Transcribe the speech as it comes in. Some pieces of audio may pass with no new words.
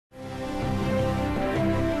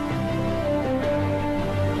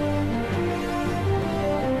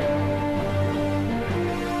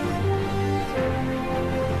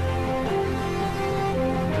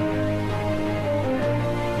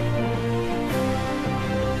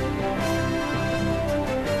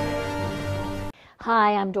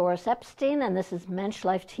Hi, I'm Doris Epstein, and this is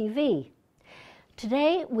MENSCHlife TV.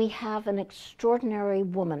 Today we have an extraordinary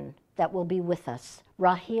woman that will be with us,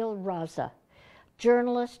 Raheel Raza,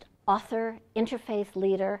 journalist, author, interfaith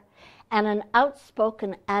leader, and an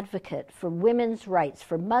outspoken advocate for women's rights,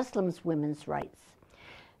 for Muslims' women's rights.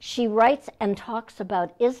 She writes and talks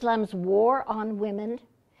about Islam's war on women.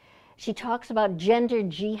 She talks about gender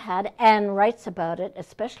jihad and writes about it,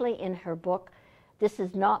 especially in her book, This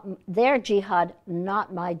is Not Their Jihad,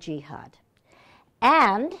 Not My Jihad.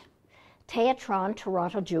 And Teatron,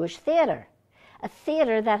 Toronto Jewish Theatre, a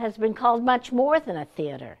theatre that has been called much more than a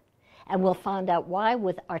theatre. And we'll find out why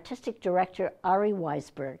with artistic director Ari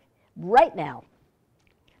Weisberg right now.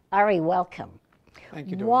 Ari, welcome.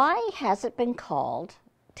 Thank you, Doris. Why has it been called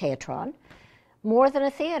Teatron more than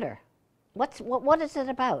a theatre? What is it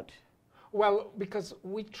about? Well, because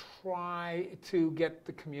we try to get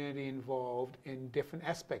the community involved in different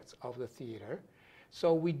aspects of the theater.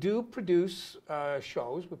 So we do produce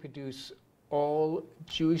shows. We produce all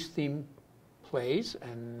Jewish-themed plays,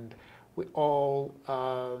 and we all,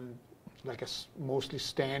 mostly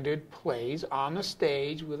standard plays on a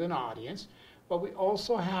stage with an audience. But we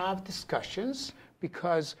also have discussions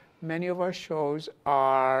because many of our shows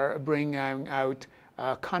are bringing out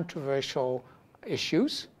controversial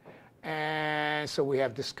issues. And so we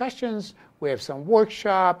have discussions, we have some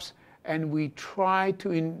workshops, and we try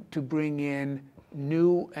to bring in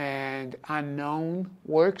new and unknown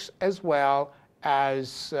works as well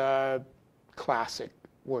as classic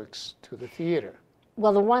works to the theater.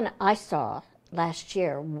 Well, the one I saw last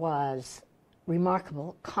year was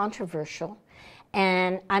remarkable, controversial,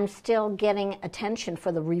 and I'm still getting attention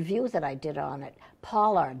for the review that I did on it.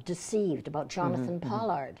 Pollard, Deceived, about Jonathan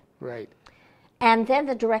Pollard. Right. And then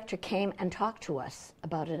the director came and talked to us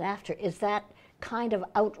about it after. Is that kind of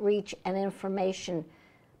outreach and information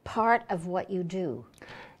part of what you do?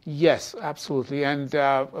 Yes, absolutely. And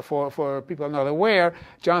for people not aware,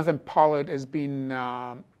 Jonathan Pollard has been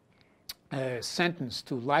sentenced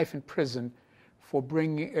to life in prison for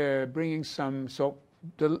bringing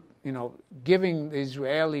giving the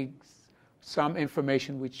Israelis some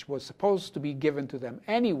information which was supposed to be given to them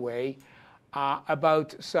anyway,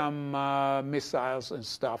 about some missiles and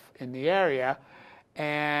stuff in the area,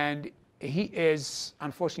 and he is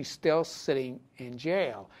unfortunately still sitting in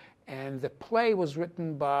jail. And the play was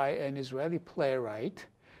written by an Israeli playwright,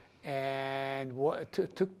 and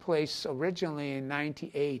took place originally in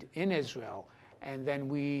 '98 in Israel, and then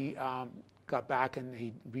we got back and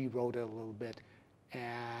he rewrote it a little bit,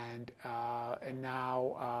 and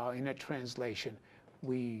now in a translation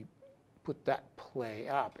we put that play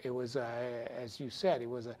up. It was, as you said, it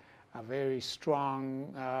was a very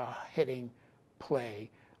strong, hitting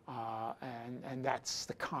play, and that's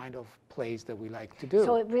the kind of plays that we like to do.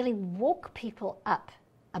 So it really woke people up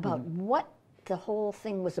about what the whole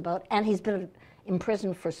thing was about, and he's been in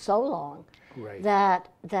prison for so long that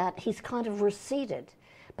he's kind of receded.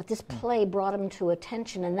 But this play brought him to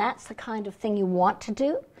attention, and that's the kind of thing you want to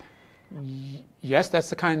do? Yes,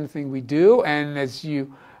 that's the kind of thing we do, and as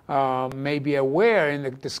you may be aware in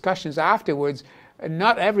the discussions afterwards,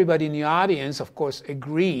 not everybody in the audience, of course,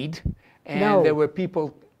 agreed, and there were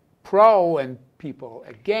people pro and people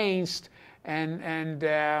against, and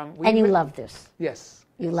you love this. Yes.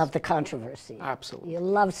 You love the controversy. Absolutely. You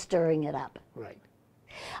love stirring it up. Right.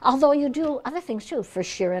 Although you do other things too for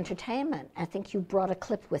sheer entertainment. I think you brought a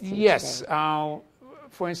clip with you today.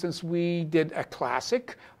 For instance, we did a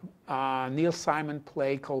classic Neil Simon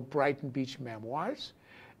play called Brighton Beach Memoirs.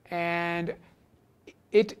 And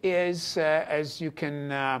it is, as you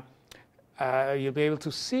can, you'll be able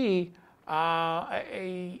to see,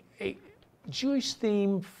 a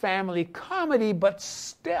Jewish-themed family comedy, but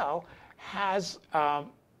still has a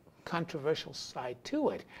controversial side to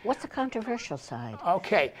it. What's the controversial side?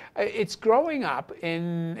 Okay, it's growing up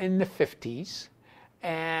in the 50s,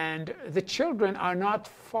 and the children are not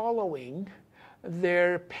following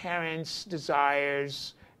their parents'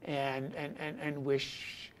 desires and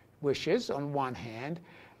wishes on one hand,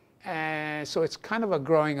 and so it's kind of a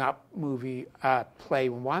growing up movie play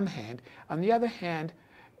on one hand. On the other hand,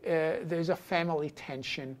 there's a family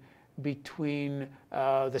tension between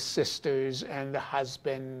the sisters and the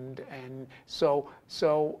husband, and so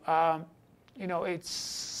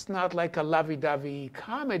it's not like a lovey-dovey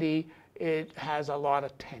comedy. It has a lot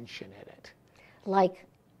of tension in it. Like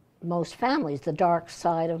most families, the dark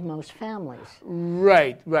side of most families.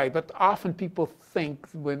 Right. But often people think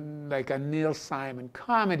when like a Neil Simon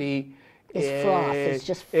comedy is froth. It's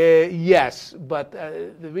just yes. But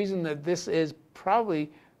the reason that this is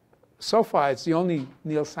probably so far it's the only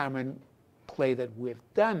Neil Simon play that we've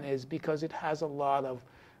done is because it has a lot of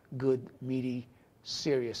good, meaty,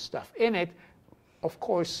 serious stuff in it. Of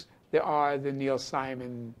course, there are the Neil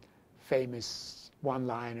Simon famous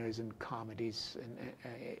one-liners and comedies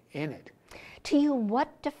in it. To you,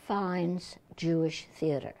 what defines Jewish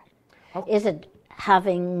theater? Okay. Is it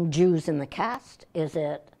having Jews in the cast? Is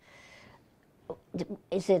it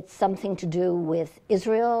something to do with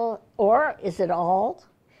Israel, or is it all?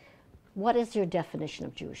 What is your definition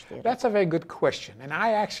of Jewish theater? That's a very good question, and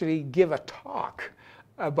I actually give a talk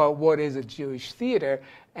about what is a Jewish theater,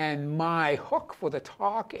 and my hook for the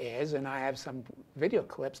talk is, and I have some video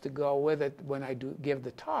clips to go with it when I do give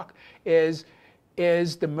the talk, is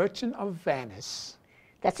The Merchant of Venice.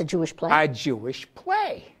 That's a Jewish play? A Jewish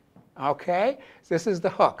play, okay? So this is the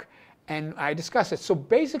hook, and I discuss it. So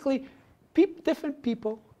basically, different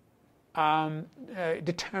people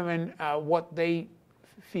determine what they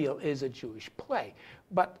feel is a Jewish play.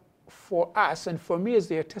 But for us, and for me as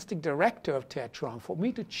the artistic director of Teatron, for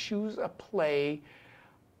me to choose a play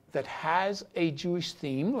that has a Jewish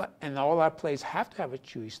theme, and all our plays have to have a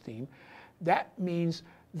Jewish theme, that means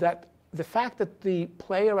that the fact that the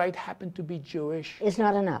playwright happened to be Jewish is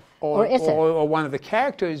not enough, or is it? Or one of the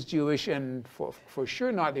characters is Jewish, and for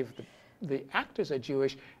sure not if the actors are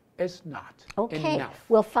Jewish, is not enough.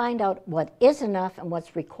 We'll find out what is enough and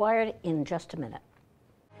what's required in just a minute.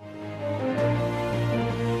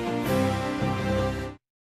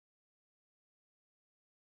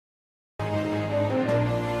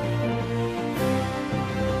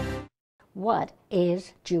 What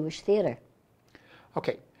is Jewish theater?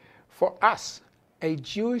 Okay, for us, a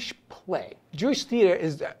Jewish play, Jewish theater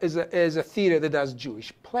is a theater that does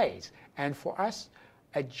Jewish plays, and for us,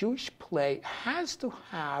 a Jewish play has to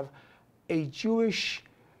have a Jewish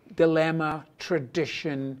dilemma,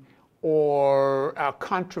 tradition, or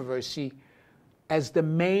controversy as the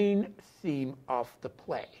main theme of the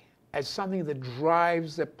play, as something that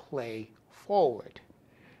drives the play forward.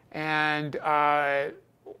 And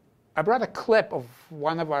I brought a clip of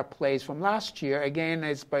one of our plays from last year. Again,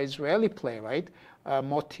 it's by Israeli playwright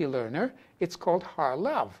Moti Lerner. It's called Hard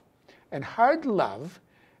Love. And Hard Love,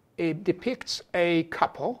 it depicts a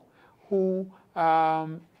couple who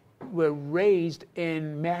were raised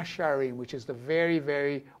in Mea Shearim, which is the very,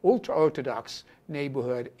 very ultra-Orthodox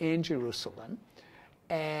neighborhood in Jerusalem.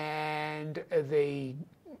 And they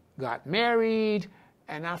got married,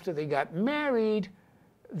 and after they got married,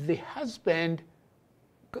 the husband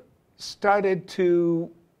started to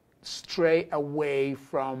stray away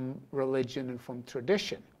from religion and from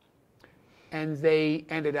tradition. And they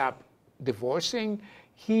ended up divorcing.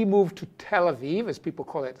 He moved to Tel Aviv, as people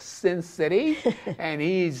call it, Sin City, and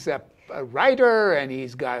he's a writer, and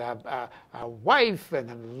he's got a wife and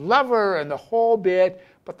a lover and the whole bit,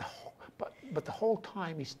 but the whole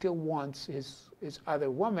time he still wants his other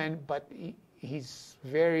woman, but he's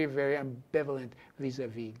very, very ambivalent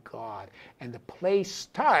vis-a-vis God. And the play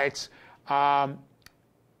starts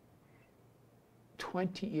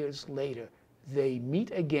 20 years later. They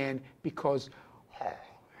meet again because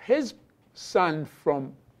his son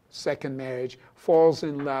from second marriage falls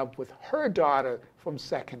in love with her daughter from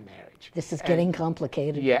second marriage. This is getting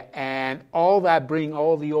complicated. Yeah, and all that bring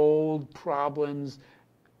all the old problems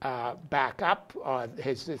back up.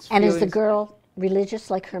 His and is the girl religious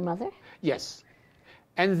like her mother? Yes.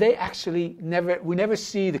 And they actually we never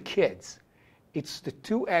see the kids. It's the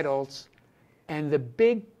two adults, and the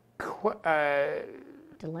big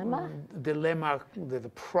dilemma,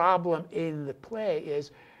 the problem in the play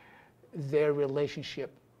is their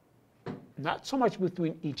relationship, not so much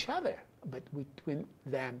between each other, but between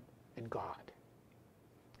them and God.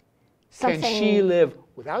 Can she live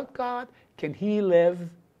without God? Can he live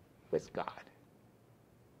with God?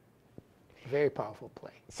 Very powerful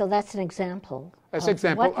play. So that's an example. That's an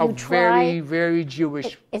example of very, very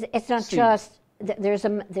Jewish. It's not just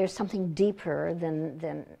there's something deeper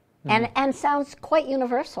than and sounds quite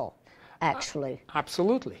universal, actually.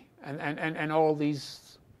 Absolutely, and all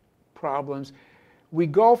these problems. We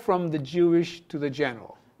go from the Jewish to the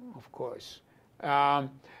general, of course.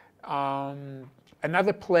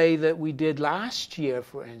 Another play that we did last year,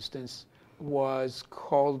 for instance, was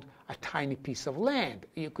called A Tiny Piece of Land.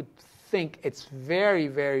 You could think it's very,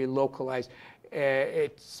 very localized.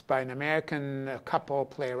 It's by an American couple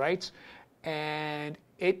playwrights, and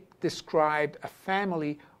it described a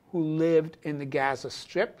family who lived in the Gaza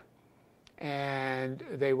Strip, and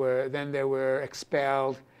they were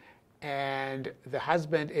expelled, and the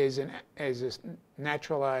husband is a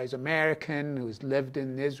naturalized American who's lived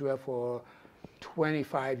in Israel for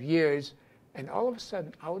 25 years, and all of a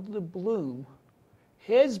sudden, out of the blue,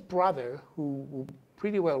 his brother, who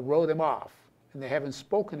pretty well wrote him off, and they haven't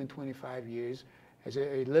spoken in 25 years,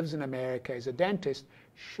 he lives in America as a dentist,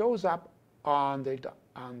 shows up on the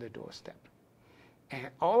doorstep. And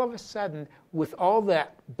all of a sudden, with all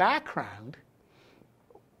that background,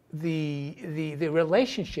 the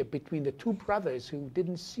relationship between the two brothers who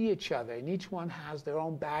didn't see each other, and each one has their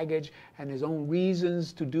own baggage and his own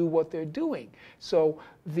reasons to do what they're doing. So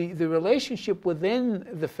the relationship within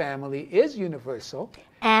the family is universal.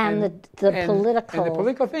 And the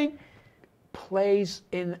political thing plays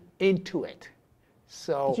into it.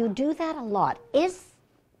 So you do that a lot. Is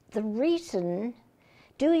the reason,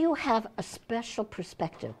 do you have a special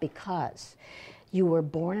perspective because you were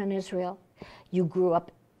born in Israel, you grew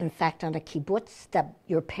up, in fact, on a kibbutz that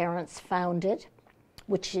your parents founded,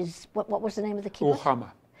 which is, what was the name of the kibbutz?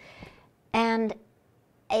 Ruchama. And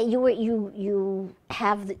you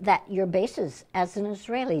have your basis as an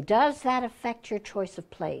Israeli. Does that affect your choice of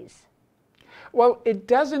plays? Well, it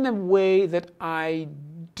does in a way that I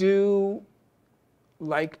do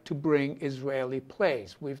like to bring Israeli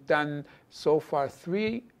plays. We've done so far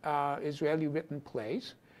 3 Israeli written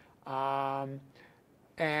plays.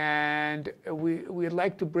 And we'd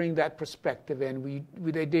like to bring that perspective in.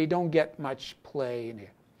 They don't get much play in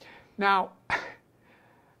here. Now,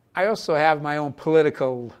 I also have my own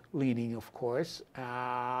political leaning, of course,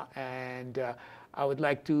 and I would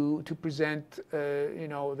like to present,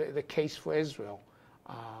 the case for Israel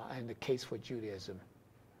and the case for Judaism.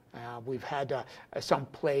 We've had some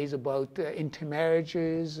plays about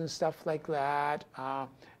intermarriages and stuff like that,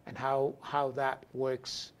 and how that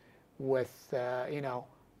works with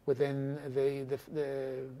within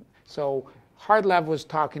the so Hardlove was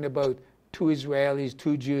talking about 2 Israelis,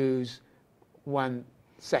 2 Jews, 1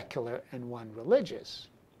 secular and 1 religious.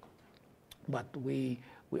 But we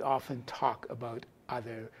often talk about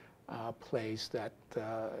other plays that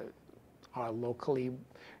are locally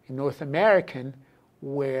North American,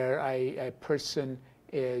 where a person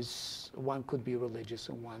is, one could be religious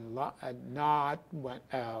and one not,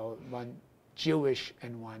 one Jewish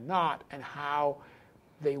and one not, and how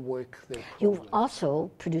they work their programs. You've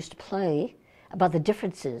also produced a play about the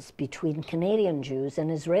differences between Canadian Jews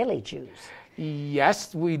and Israeli Jews.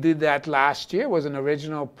 Yes, we did that last year. It was an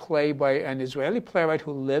original play by an Israeli playwright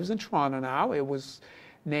who lives in Toronto now. It was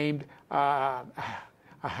named A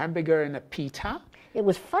Hamburger and a Pita. It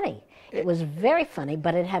was funny. It was very funny,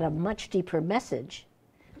 but it had a much deeper message.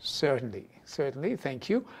 Certainly, thank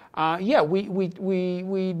you.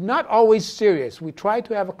 We not always serious. We tried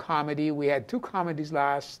to have a comedy. We had 2 comedies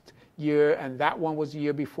last year, and that one was the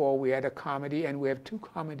year before. We had a comedy, and we have 2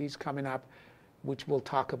 comedies coming up, which we'll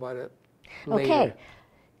talk about it later. Okay,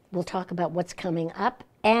 we'll talk about what's coming up,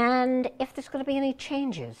 and if there's going to be any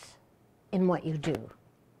changes in what you do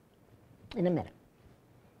in a minute.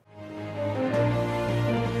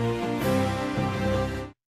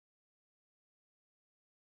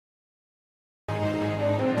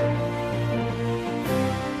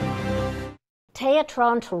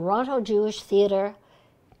 Teatron, Toronto Jewish Theatre,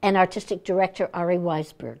 and Artistic Director Ari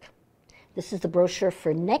Weisberg. This is the brochure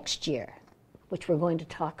for next year, which we're going to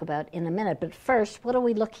talk about in a minute. But first, what are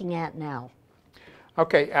we looking at now?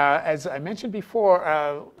 Okay, as I mentioned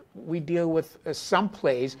before, we deal with some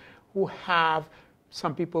plays who have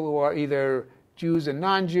some people who are either Jews and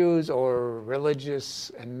non-Jews, or religious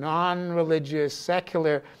and non-religious,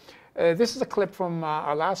 secular. This is a clip from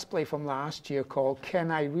our last play from last year called "Can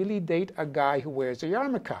I Really Date a Guy Who Wears a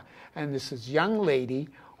Yarmulke?" And this is a young lady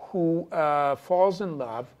who falls in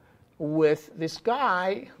love with this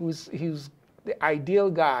guy he's the ideal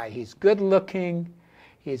guy. He's good looking,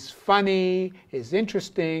 he's funny, he's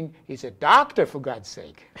interesting, he's a doctor, for God's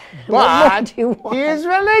sake. But he is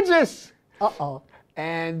religious. Uh-oh.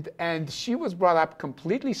 And she was brought up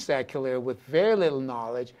completely secular with very little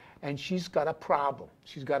knowledge, and she's got a problem.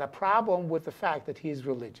 She's got a problem with the fact that he's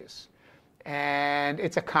religious. And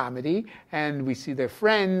it's a comedy, and we see their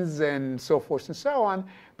friends and so forth and so on.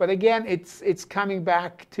 But again, it's coming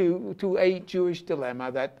back to a Jewish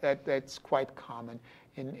dilemma that's quite common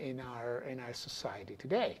in our society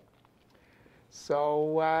today.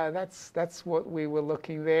 So that's what we were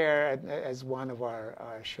looking there as one of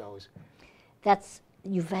our shows.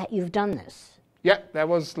 You've done this. Yeah, that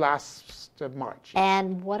was last March.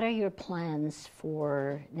 And what are your plans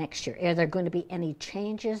for next year? Are there going to be any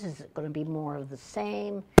changes? Is it going to be more of the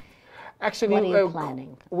same? Actually, what are you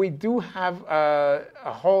planning? We do have a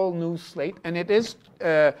whole new slate, and it is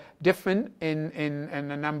different in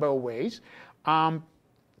a number of ways.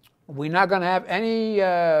 We're not going to have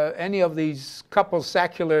any of these couple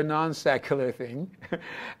secular, non-secular thing.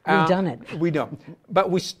 We've done it. We don't. But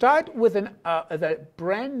we start with a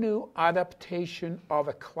brand new adaptation of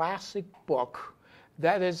a classic book.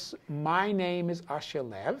 That is My Name is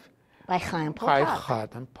Ashelev. By Chaim By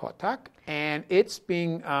Potok. Chaim Potok. And it's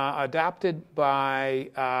being adapted by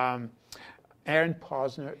Aaron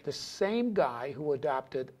Posner, the same guy who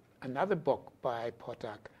adapted another book by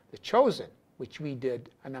Potok, The Chosen, which we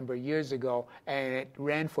did a number of years ago, and it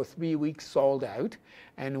ran for 3 weeks, sold out,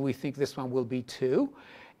 and we think this one will be too.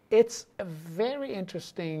 It's a very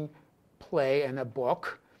interesting play and a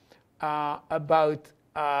book about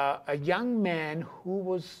a young man who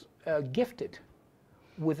was gifted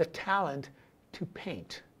with a talent to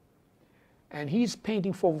paint. And he's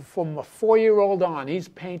painting from a 4-year-old on. He's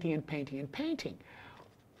painting and painting and painting.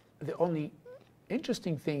 The only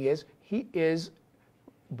interesting thing is he is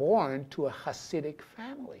born to a Hasidic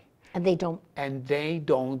family. And they don't. And they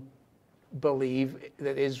don't believe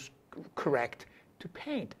that it is correct to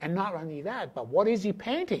paint. And not only that, but what is he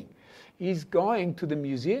painting? He's going to the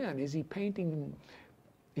museum. Is he painting?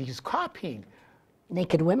 He's copying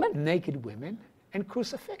Naked women? naked women and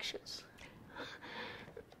crucifixions.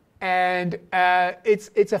 And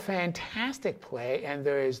it's a fantastic play. And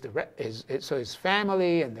there is so his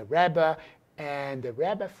family and the Rebbe. And the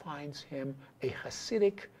Rebbe finds him a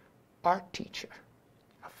Hasidic art teacher,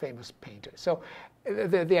 a famous painter. So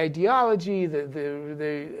the ideology,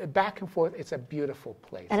 the back and forth, it's a beautiful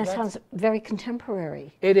play. And so it sounds very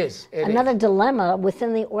contemporary. It is. Another dilemma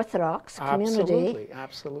within the Orthodox community, Absolutely,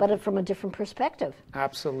 absolutely. but from a different perspective.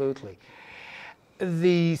 Absolutely.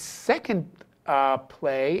 The second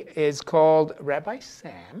play is called Rabbi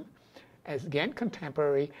Sam, as again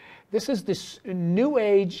contemporary. This is this New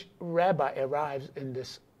Age rabbi arrives in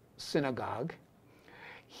this synagogue.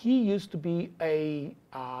 He used to be a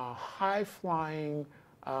high-flying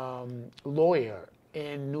lawyer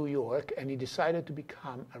in New York, and he decided to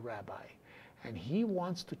become a rabbi. And he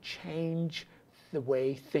wants to change the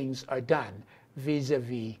way things are done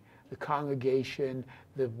vis-a-vis the congregation,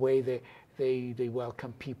 the way they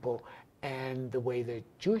welcome people, and the way their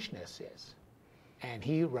Jewishness is. And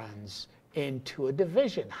he runs into a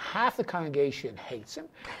division. Half the congregation hates him.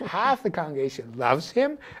 Half the congregation loves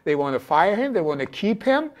him. They want to fire him. They want to keep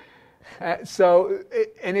him. It's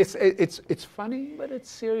funny, but it's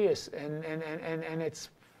serious, and it's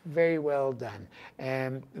very well done.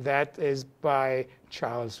 And that is by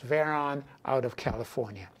Charles Veron out of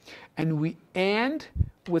California. And we end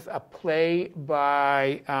with a play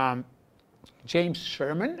by James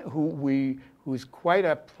Sherman, who's quite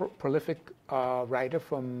a prolific writer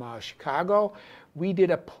from Chicago. We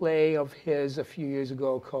did a play of his a few years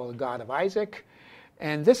ago called God of Isaac,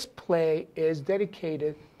 and this play is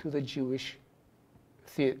dedicated to the Jewish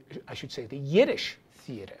theater, I should say the Yiddish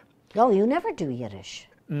theater. Oh, you never do Yiddish.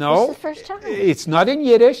 No, This is the first time. It's not in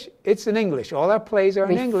Yiddish, it's in English. All our plays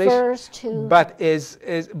are in English. Refers to... But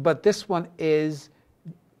this one is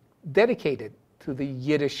dedicated to the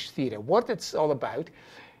Yiddish theater. What it's all about,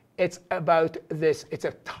 it's about this, it's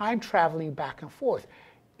a time traveling back and forth.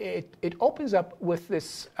 It opens up with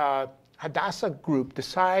this Hadassah group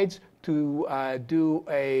decides to do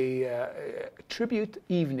a tribute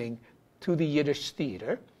evening to the Yiddish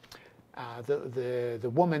theater.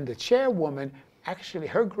 The woman, the chairwoman, actually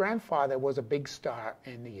her grandfather was a big star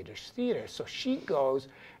in the Yiddish theater. So she goes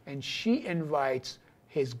and she invites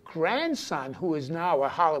his grandson, who is now a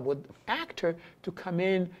Hollywood actor, to come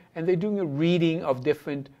in, and they're doing a reading of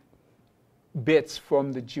different bits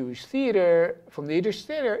from the Jewish theater, from the Yiddish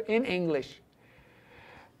theater in English.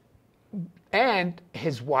 And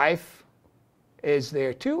his wife is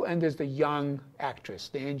there too, and there's the young actress,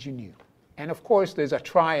 the ingenue. And of course, there's a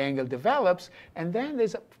triangle develops, and then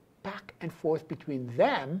there's a back and forth between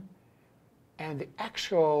them and the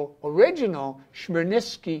actual original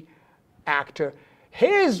Chmielewski actor,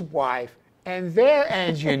 his wife, and their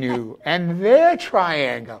ingenue, and their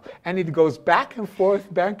triangle. And it goes back and forth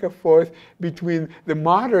between the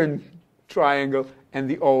modern triangle and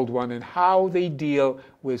the old one, and how they deal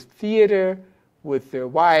with theater, with their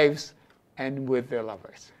wives, and with their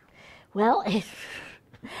lovers. Well,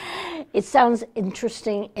 it sounds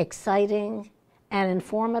interesting, exciting, and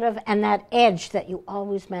informative, and that edge that you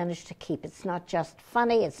always manage to keep. It's not just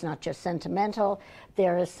funny, it's not just sentimental.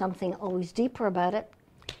 There is something always deeper about it.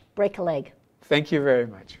 Break a leg. Thank you very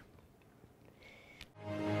much.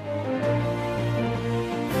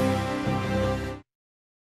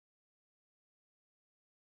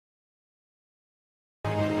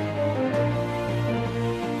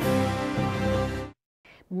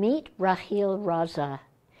 Meet Raheel Raza,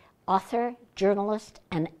 author, journalist,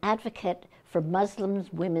 and advocate for Muslim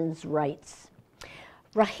women's rights.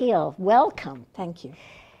 Raheel, welcome. Thank you.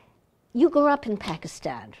 You grew up in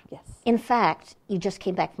Pakistan. Yes. In fact, you just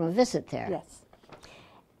came back from a visit there. Yes.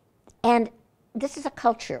 And this is a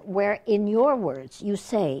culture where, in your words, you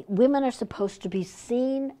say women are supposed to be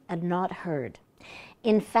seen and not heard.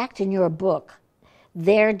 In fact, in your book,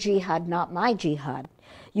 Their Jihad, Not My Jihad,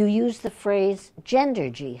 you use the phrase gender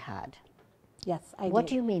jihad. Yes, I do. What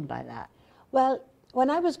do you mean by that? Well, when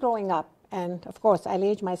I was growing up, and of course I'll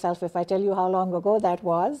age myself if I tell you how long ago that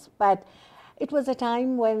was, but it was a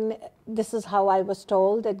time when this is how I was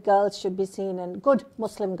told, that girls should be seen, and good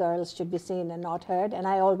Muslim girls should be seen and not heard, and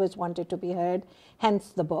I always wanted to be heard, hence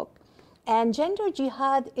the book. And gender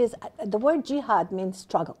jihad is, the word jihad means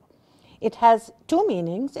struggle. It has two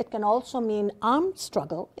meanings. It can also mean armed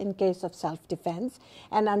struggle in case of self-defense,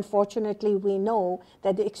 and unfortunately we know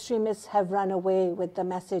that the extremists have run away with the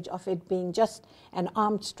message of it being just an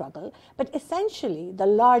armed struggle. But essentially, the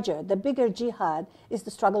larger, the bigger jihad is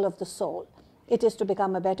the struggle of the soul. It is to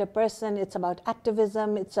become a better person. It's about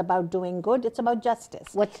activism. It's about doing good. It's about justice.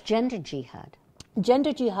 What's gender jihad?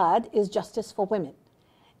 Gender jihad is justice for women.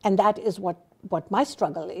 And that is what my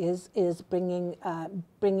struggle is bringing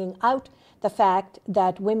out the fact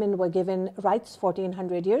that women were given rights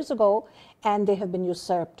 1400 years ago, and they have been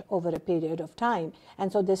usurped over a period of time.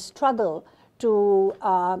 And so this struggle to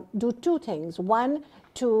do two things. One,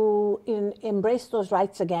 to embrace those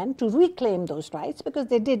rights again, to reclaim those rights, because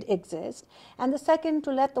they did exist. And the second,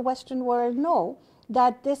 to let the Western world know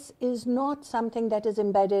that this is not something that is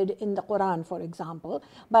embedded in the Quran, for example,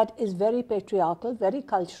 but is very patriarchal, very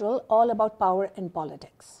cultural, all about power and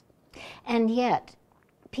politics. And yet,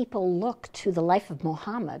 people look to the life of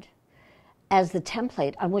Muhammad as the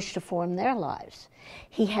template on which to form their lives.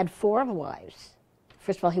 He had 4 wives.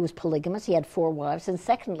 First of all, he was polygamous. He had 4 wives. And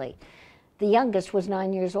secondly, the youngest was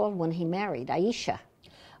 9 years old when he married, Aisha.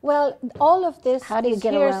 Well, all of this How do you is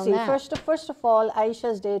get hearsay. around that? First of all,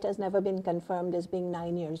 Aisha's date has never been confirmed as being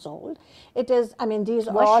 9 years old. It is, I mean, these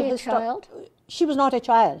are all... Was she a child? She was not a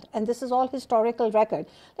child, and this is all historical record.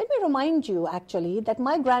 Let me remind you, actually, that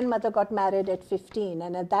my grandmother got married at 15,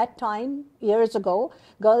 and at that time, years ago,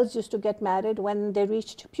 girls used to get married when they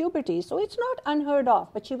reached puberty. So it's not unheard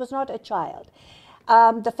of, but she was not a child.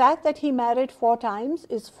 The fact that he married 4 times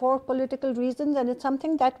is for political reasons, and it's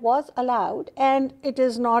something that was allowed, and it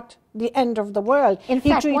is not the end of the world. In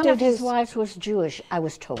fact, one of his wives was Jewish, I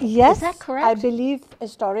was told. Yes, is that correct? I believe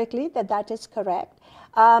historically that is correct.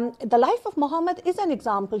 The life of Muhammad is an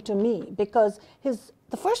example to me, because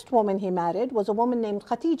the first woman he married was a woman named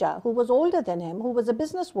Khadija, who was older than him, who was a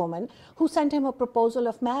businesswoman, who sent him a proposal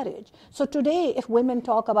of marriage. So today, if women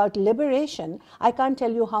talk about liberation, I can't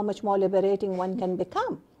tell you how much more liberating one can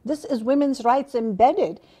become. This is women's rights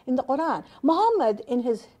embedded in the Quran. Muhammad, in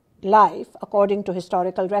his life, according to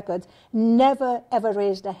historical records, never ever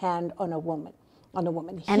raised a hand on a woman.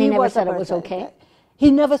 And he never said it was okay?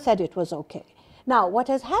 He never said it was okay. Now, what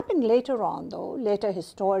has happened later on, though, later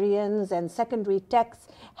historians and secondary texts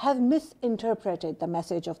have misinterpreted the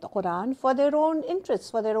message of the Quran for their own interests,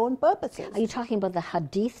 for their own purposes. Are you talking about the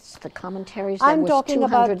hadiths, the commentaries that I'm was talking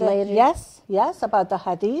 200 about later? Yes, about the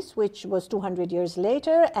hadith, which was 200 years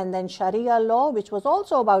later, and then Sharia law, which was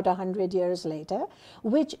also about 100 years later,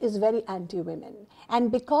 which is very anti-women.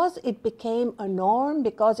 And because it became a norm,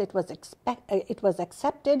 because it was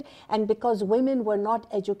accepted, and because women were not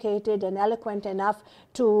educated and eloquent enough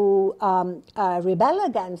to rebel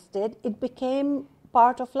against it, it became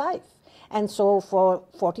part of life. And so for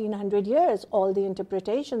 1400 years, all the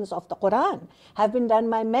interpretations of the Quran have been done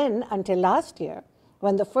by men until last year,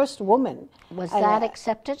 when the first woman... Was that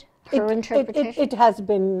accepted? Her interpretation? It has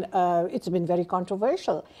been, it's been very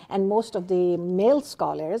controversial. And most of the male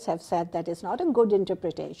scholars have said that it's not a good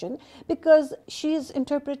interpretation, because she's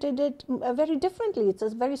interpreted it very differently. It's a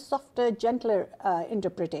very softer, gentler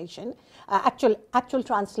interpretation. Actual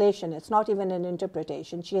translation, it's not even an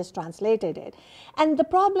interpretation. She has translated it. And the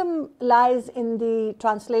problem lies in the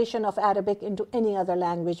translation of Arabic into any other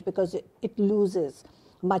language, because it loses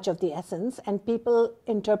much of the essence, and people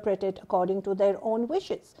interpret it according to their own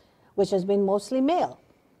wishes, which has been mostly male.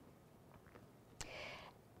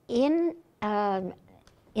 In the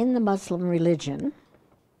Muslim religion,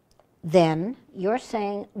 then, you're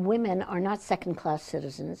saying women are not second-class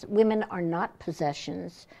citizens, women are not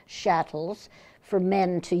possessions, chattels for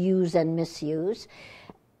men to use and misuse.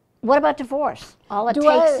 What about divorce? All it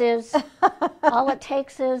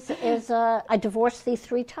takes is I divorced thee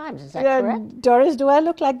 3 times. Is that correct? Doris, do I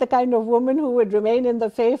look like the kind of woman who would remain in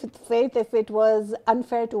the faith if it was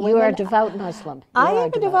unfair to women? You are a devout Muslim. I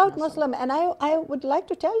am a devout Muslim, and I would like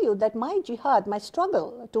to tell you that my jihad, my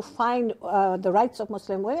struggle to find the rights of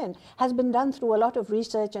Muslim women has been done through a lot of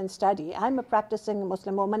research and study. I'm a practicing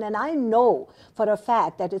Muslim woman, and I know for a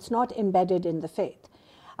fact that it's not embedded in the faith.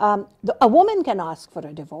 A woman can ask for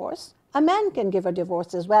a divorce. A man can give a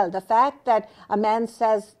divorce as well. The fact that a man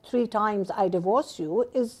says 3 times, I divorce you,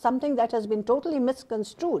 is something that has been totally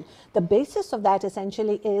misconstrued. The basis of that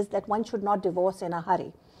essentially is that one should not divorce in a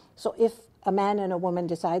hurry. So if a man and a woman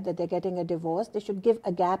decide that they're getting a divorce, they should give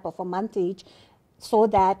a gap of a month each so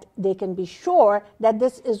that they can be sure that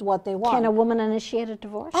this is what they want. Can a woman initiate a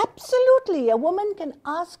divorce? Absolutely. A woman can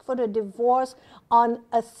ask for a divorce on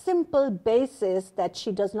a simple basis that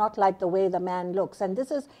she does not like the way the man looks. And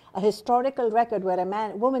this is a historical record where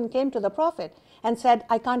a woman came to the Prophet and said,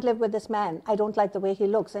 I can't live with this man. I don't like the way he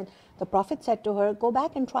looks. And the Prophet said to her, go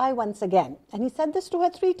back and try once again. And he said this to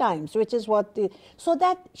her 3 times, which is so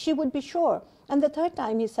that she would be sure. And the 3rd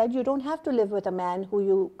time he said, you don't have to live with a man who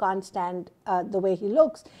you can't stand the way he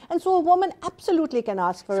looks. And so a woman absolutely can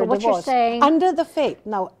ask for a divorce. So what you're saying, under the faith.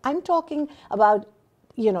 Now, I'm talking about,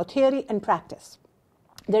 theory and practice.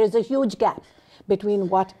 There is a huge gap between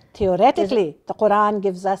what theoretically the Quran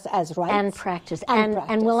gives us as rights and practice.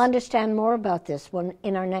 And we'll understand more about this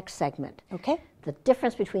in our next segment. Okay. The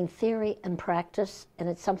difference between theory and practice, and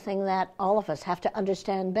it's something that all of us have to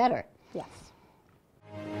understand better. Yes.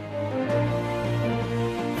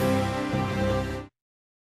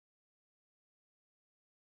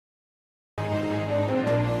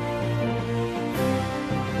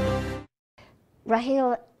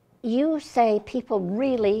 Raheel, you say people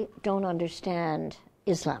really don't understand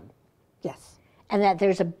Islam. Yes. And that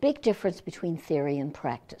there's a big difference between theory and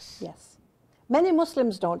practice. Yes. Many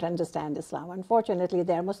Muslims don't understand Islam. Unfortunately,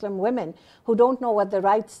 there are Muslim women who don't know what the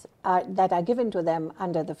rights that are given to them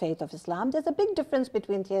under the faith of Islam. There's a big difference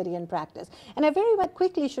between theory and practice. And I very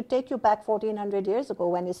quickly should take you back 1400 years ago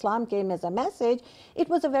when Islam came as a message. It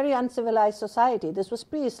was a very uncivilized society. This was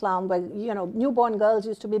pre-Islam where, newborn girls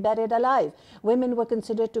used to be buried alive. Women were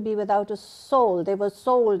considered to be without a soul. They were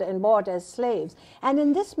sold and bought as slaves. And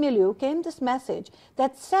in this milieu came this message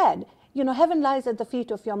that said, heaven lies at the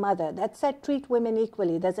feet of your mother. That said, treat women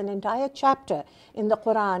equally. There's an entire chapter in the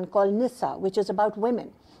Quran called Nisa, which is about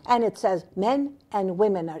women. And it says men and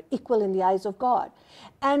women are equal in the eyes of God.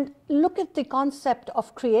 And look at the concept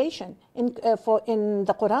of creation. In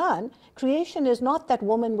the Quran, creation is not that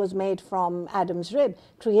woman was made from Adam's rib.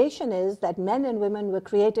 Creation is that men and women were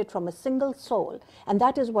created from a single soul. And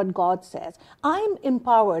that is what God says. I'm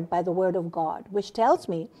empowered by the word of God, which tells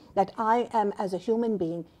me that I am, as a human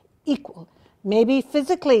being, equal, maybe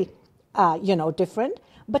physically, different,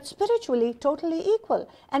 but spiritually totally equal.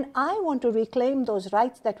 And I want to reclaim those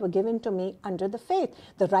rights that were given to me under the faith.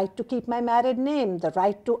 The right to keep my married name, the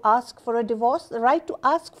right to ask for a divorce, the right to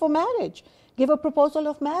ask for marriage, give a proposal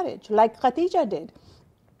of marriage, like Khadija did.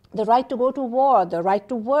 The right to go to war, the right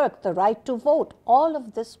to work, the right to vote. All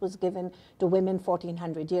of this was given to women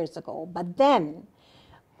 1400 years ago. But then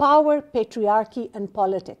power, patriarchy, and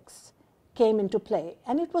politics came into play.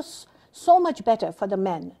 And it was so much better for the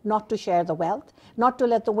men not to share the wealth, not to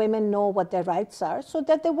let the women know what their rights are, so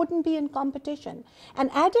that they wouldn't be in competition. And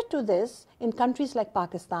added to this, in countries like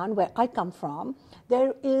Pakistan, where I come from,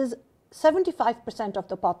 there is 75% of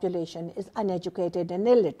the population is uneducated and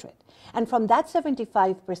illiterate. And from that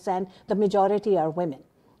 75%, the majority are women,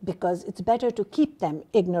 because it's better to keep them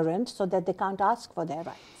ignorant so that they can't ask for their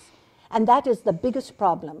rights. And that is the biggest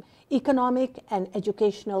problem, economic and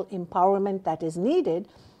educational empowerment that is needed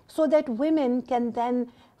so that women can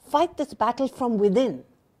then fight this battle from within.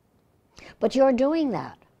 But you're doing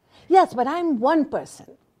that. Yes, but I'm one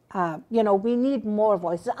person. We need more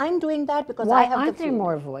voices. I'm doing that because Why I have aren't there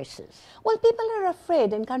more voices? Well, people are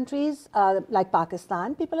afraid. In countries like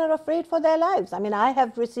Pakistan, people are afraid for their lives. I mean, I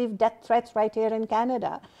have received death threats right here in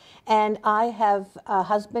Canada. And I have a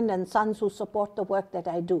husband and sons who support the work that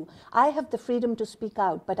I do. I have the freedom to speak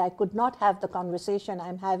out, but I could not have the conversation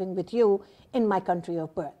I'm having with you in my country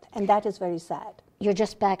of birth. And that is very sad. You're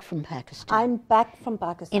just back from Pakistan. I'm back from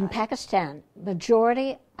Pakistan. In Pakistan,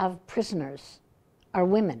 majority of prisoners are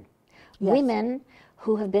women. Yes. Women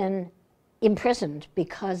who have been imprisoned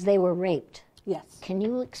because they were raped. Yes. Can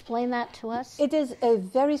you explain that to us? It is a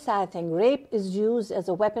very sad thing. Rape is used as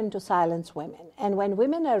a weapon to silence women. And when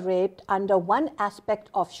women are raped under one aspect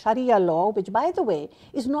of Sharia law, which, by the way,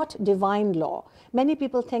 is not divine law. Many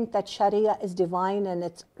people think that Sharia is divine and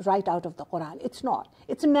it's right out of the Quran. It's not.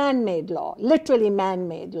 It's a man-made law, literally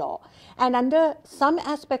man-made law. And under some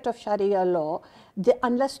aspect of Sharia law,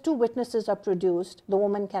 unless two witnesses are produced, the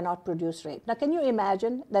woman cannot produce rape. Now, can you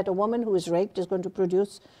imagine that a woman who is raped is going to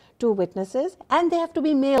produce two witnesses, and they have to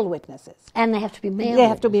be male witnesses. And they have to be male They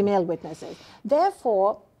have to be male witnesses.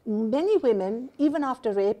 Therefore, many women, even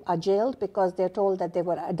after rape, are jailed because they're told that they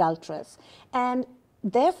were adulterous. And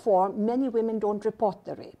therefore, many women don't report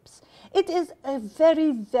the rapes. It is a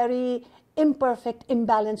very, very imperfect,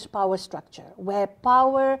 imbalanced power structure where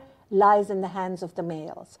power lies in the hands of the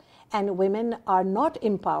males. And women are not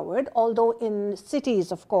empowered, although in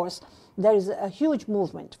cities, of course, there is a huge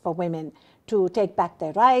movement for women to take back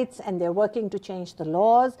their rights, and they're working to change the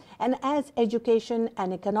laws. And as education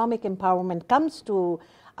and economic empowerment comes to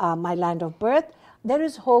my land of birth, there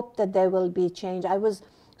is hope that there will be change. I was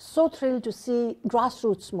so thrilled to see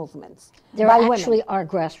grassroots movements. There actually are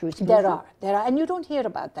grassroots movements. There are, and you don't hear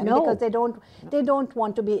about them No. because they don't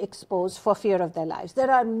want to be exposed for fear of their lives. There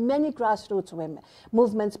are many grassroots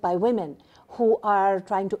movements by women who are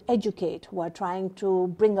trying to educate, who are trying to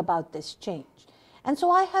bring about this change. And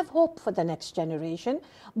so I have hope for the next generation,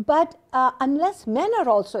 but unless men are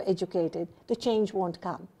also educated, the change won't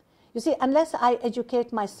come. You see, unless I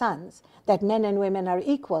educate my sons that men and women are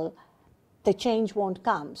equal, the change won't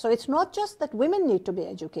come. So it's not just that women need to be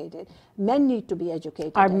educated, men need to be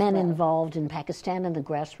educated. Are men involved in Pakistan in the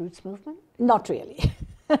grassroots movement? Not really.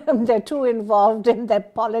 They're too involved in their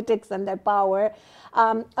politics and their power.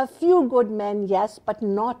 A few good men, yes, but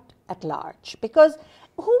not at large. Because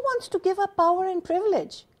who wants to give up power and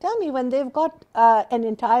privilege? Tell me, when they've got an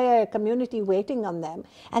entire community waiting on them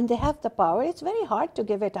and they have the power, it's very hard to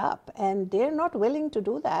give it up. And they're not willing to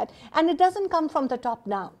do that. And it doesn't come from the top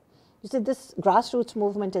down. You see, this grassroots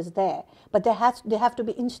movement is there, but there have to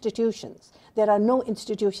be institutions. There are no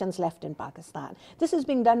institutions left in Pakistan. This is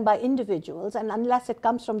being done by individuals, and unless it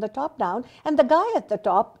comes from the top down, and the guy at the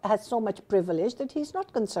top has so much privilege that he's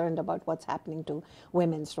not concerned about what's happening to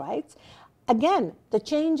women's rights. Again, the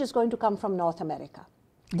change is going to come from North America.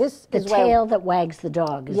 This The is where, tail that wags the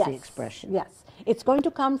dog is yes, the expression. Yes. It's going to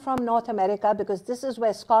come from North America because this is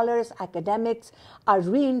where scholars, academics are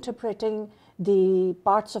reinterpreting the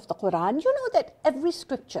parts of the Quran. You know that every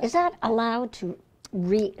scripture... Is that allowed to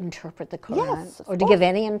reinterpret the Quran? Yes, of or to course. give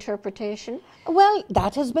any interpretation? Well,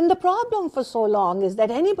 that has been the problem for so long, is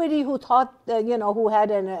that anybody who thought, who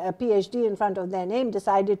had a PhD in front of their name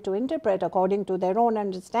decided to interpret according to their own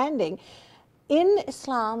understanding. In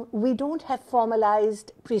Islam, we don't have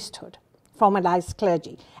formalized priesthood, formalized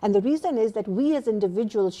clergy. And the reason is that we as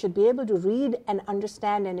individuals should be able to read and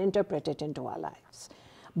understand and interpret it into our lives.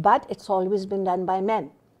 But it's always been done by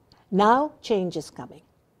men. Now, change is coming.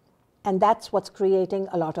 And that's what's creating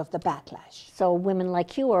a lot of the backlash. So women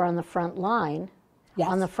like you are on the front line, Yes.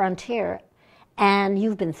 on the frontier, and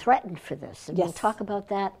you've been threatened for this. And we'll Yes. talk about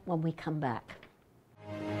that when we come back.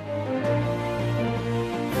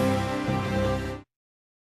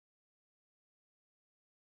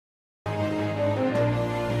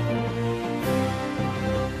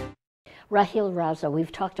 Raheel Raza,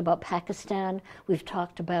 we've talked about Pakistan, we've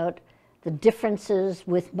talked about the differences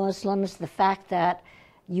with Muslims, the fact that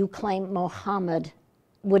you claim Muhammad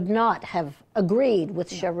would not have agreed with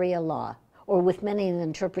Sharia law or with many of the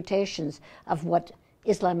interpretations of what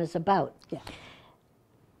Islam is about. Yeah.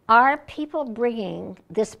 Are people bringing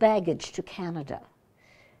this baggage to Canada?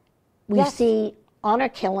 We Yes. see honor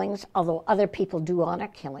killings, although other people do honor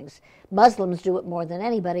killings. Muslims do it more than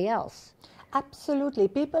anybody else. Absolutely.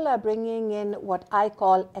 People are bringing in what I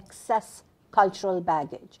call excess cultural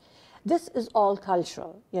baggage. This is all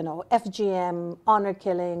cultural, FGM, honor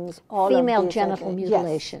killings, all Female of these. genital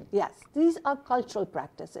mutilation. Yes, these are cultural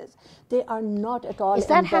practices. They are not at all Is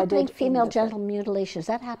that embedded happening, in female the faith. genital mutilation? Is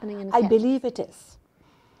that happening in I Canada? believe it is.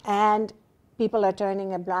 And people are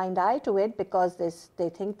turning a blind eye to it because they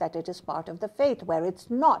think that it is part of the faith, where it's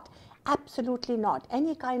not. Absolutely not.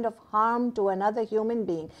 Any kind of harm to another human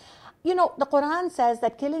being. The Quran says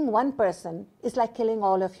that killing one person is like killing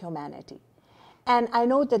all of humanity. And I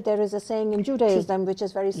know that there is a saying in Judaism which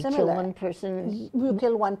is very You similar. kill one person. You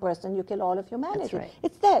kill one person, you kill all of humanity. That's right.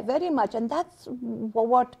 It's there very much, and that's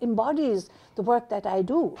what embodies the work that I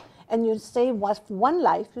do. And you save one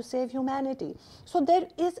life, you save humanity. So there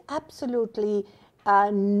is absolutely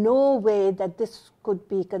no way that this could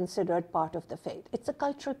be considered part of the faith. It's a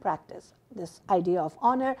cultural practice, this idea of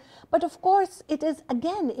honor. But of course, it is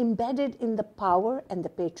again embedded in the power and the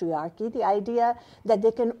patriarchy, the idea that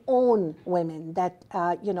they can own women, that,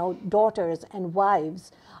 daughters and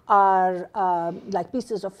wives are like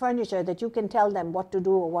pieces of furniture that you can tell them what to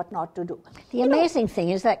do or what not to do. The amazing thing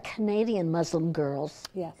is that Canadian Muslim girls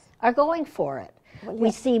are going for it. Well,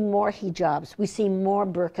 we see more hijabs, we see more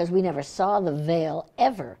burqas. We never saw the veil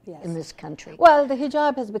ever in this country. Well, the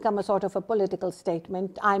hijab has become a sort of a political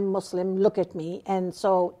statement. I'm Muslim, look at me. And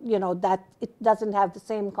so, that it doesn't have the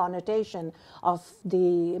same connotation of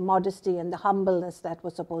the modesty and the humbleness that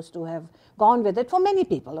was supposed to have gone with it for many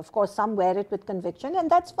people. Of course, some wear it with conviction,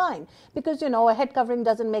 and that's fine because, a head covering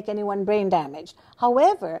doesn't make anyone brain damaged.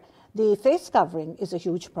 However, the face covering is a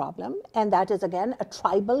huge problem, and that is, again, a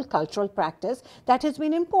tribal cultural practice that has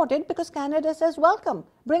been imported because Canada says, welcome,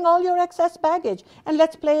 bring all your excess baggage, and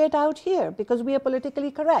let's play it out here because we are politically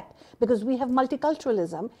correct, because we have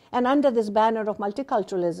multiculturalism, and under this banner of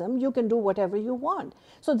multiculturalism, you can do whatever you want.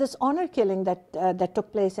 So this honor killing that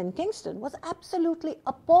took place in Kingston was absolutely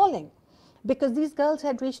appalling because these girls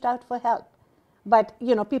had reached out for help. But,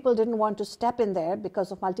 people didn't want to step in there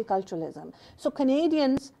because of multiculturalism. So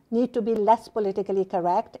Canadians need to be less politically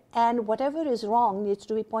correct, and whatever is wrong needs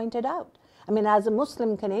to be pointed out. I mean, as a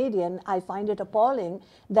Muslim Canadian, I find it appalling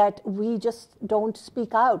that we just don't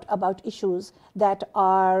speak out about issues that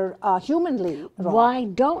are humanly wrong. Why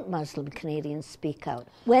don't Muslim Canadians speak out?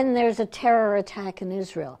 When there's a terror attack in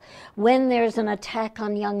Israel, when there's an attack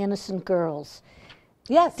on young innocent girls,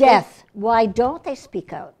 death. Why don't they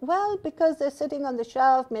speak out? Well, because they're sitting on the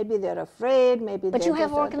shelf. Maybe they're afraid. But you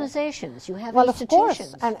have organizations. You have Of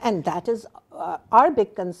institutions. course, and that is our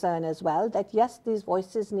big concern as well. That yes, these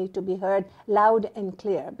voices need to be heard loud and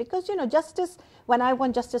clear. Because justice. When I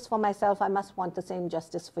want justice for myself, I must want the same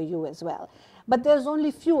justice for you as well. But there's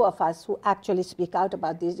only few of us who actually speak out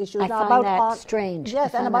about these issues. I find that strange.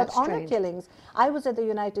 Yes, and about honor killings. I was at the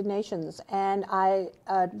United Nations, and I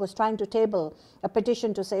was trying to table a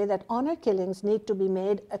petition to say that honor killings need to be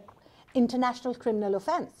made an international criminal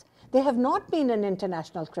offense. They have not been an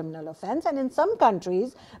international criminal offense, and in some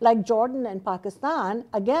countries, like Jordan and Pakistan,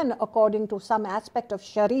 again, according to some aspect of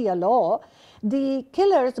Sharia law, the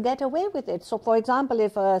killers get away with it. So, for example,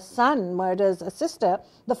 if a son murders a sister,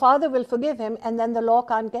 the father will forgive him, and then the law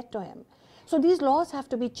can't get to him. So these laws have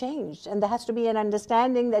to be changed, and there has to be an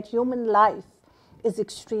understanding that human life is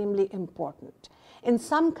extremely important. In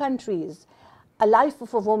some countries, a life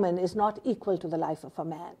of a woman is not equal to the life of a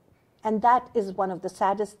man. And that is one of the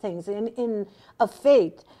saddest things in a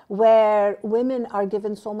faith where women are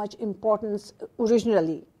given so much importance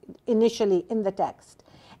initially in the text.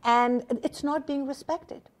 And it's not being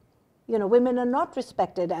respected. Women are not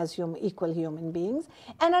respected as equal human beings.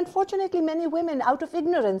 And unfortunately, many women, out of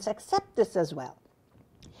ignorance, accept this as well.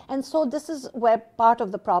 And so this is where part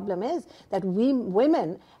of the problem is, that we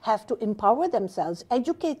women have to empower themselves,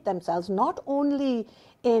 educate themselves, not only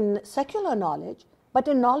in secular knowledge, but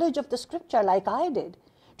in knowledge of the scripture like I did,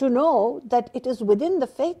 to know that it is within the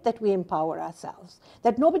faith that we empower ourselves,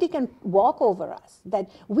 that nobody can walk over us, that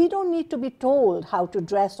we don't need to be told how to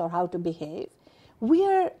dress or how to behave. We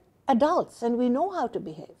are adults and we know how to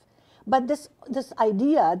behave. But this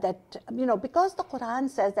idea that, because the Quran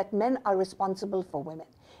says that men are responsible for women,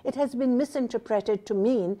 it has been misinterpreted to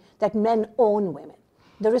mean that men own women.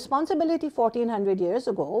 The responsibility 1400 years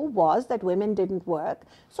ago was that women didn't work,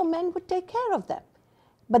 so men would take care of them.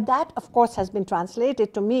 But that, of course, has been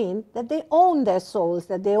translated to mean that they own their souls,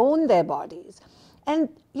 that they own their bodies. And,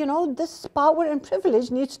 this power and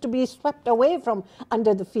privilege needs to be swept away from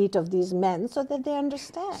under the feet of these men so that they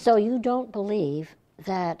understand. So you don't believe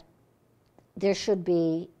that there should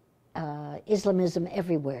be Islamism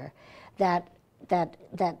everywhere, that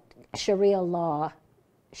Sharia law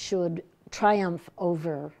should triumph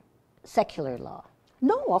over secular law?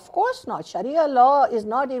 No, of course not. Sharia law is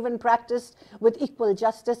not even practiced with equal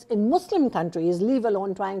justice in Muslim countries, leave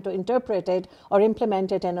alone trying to interpret it or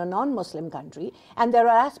implement it in a non-Muslim country. And there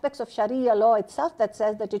are aspects of Sharia law itself that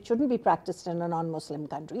says that it shouldn't be practiced in a non-Muslim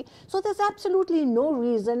country. So there's absolutely no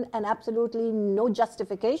reason and absolutely no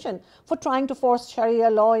justification for trying to force Sharia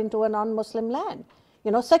law into a non-Muslim land.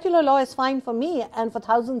 Secular law is fine for me and for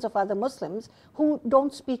thousands of other Muslims who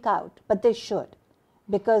don't speak out, but they should.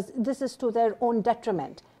 Because this is to their own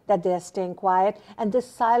detriment that they are staying quiet, and this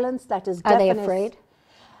silence that is deafening. Are they afraid?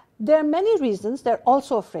 There are many reasons. They're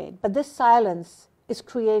also afraid, but this silence is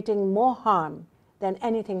creating more harm than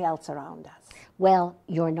anything else around us. Well,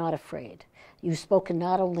 you're not afraid. You've spoken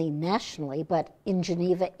not only nationally, but in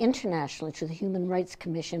Geneva internationally to the Human Rights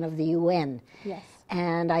Commission of the UN. Yes.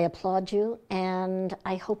 And I applaud you, and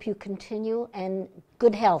I hope you continue, and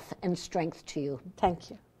good health and strength to you. Thank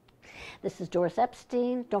you. This is Doris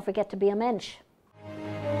Epstein. Don't forget to be a mensch.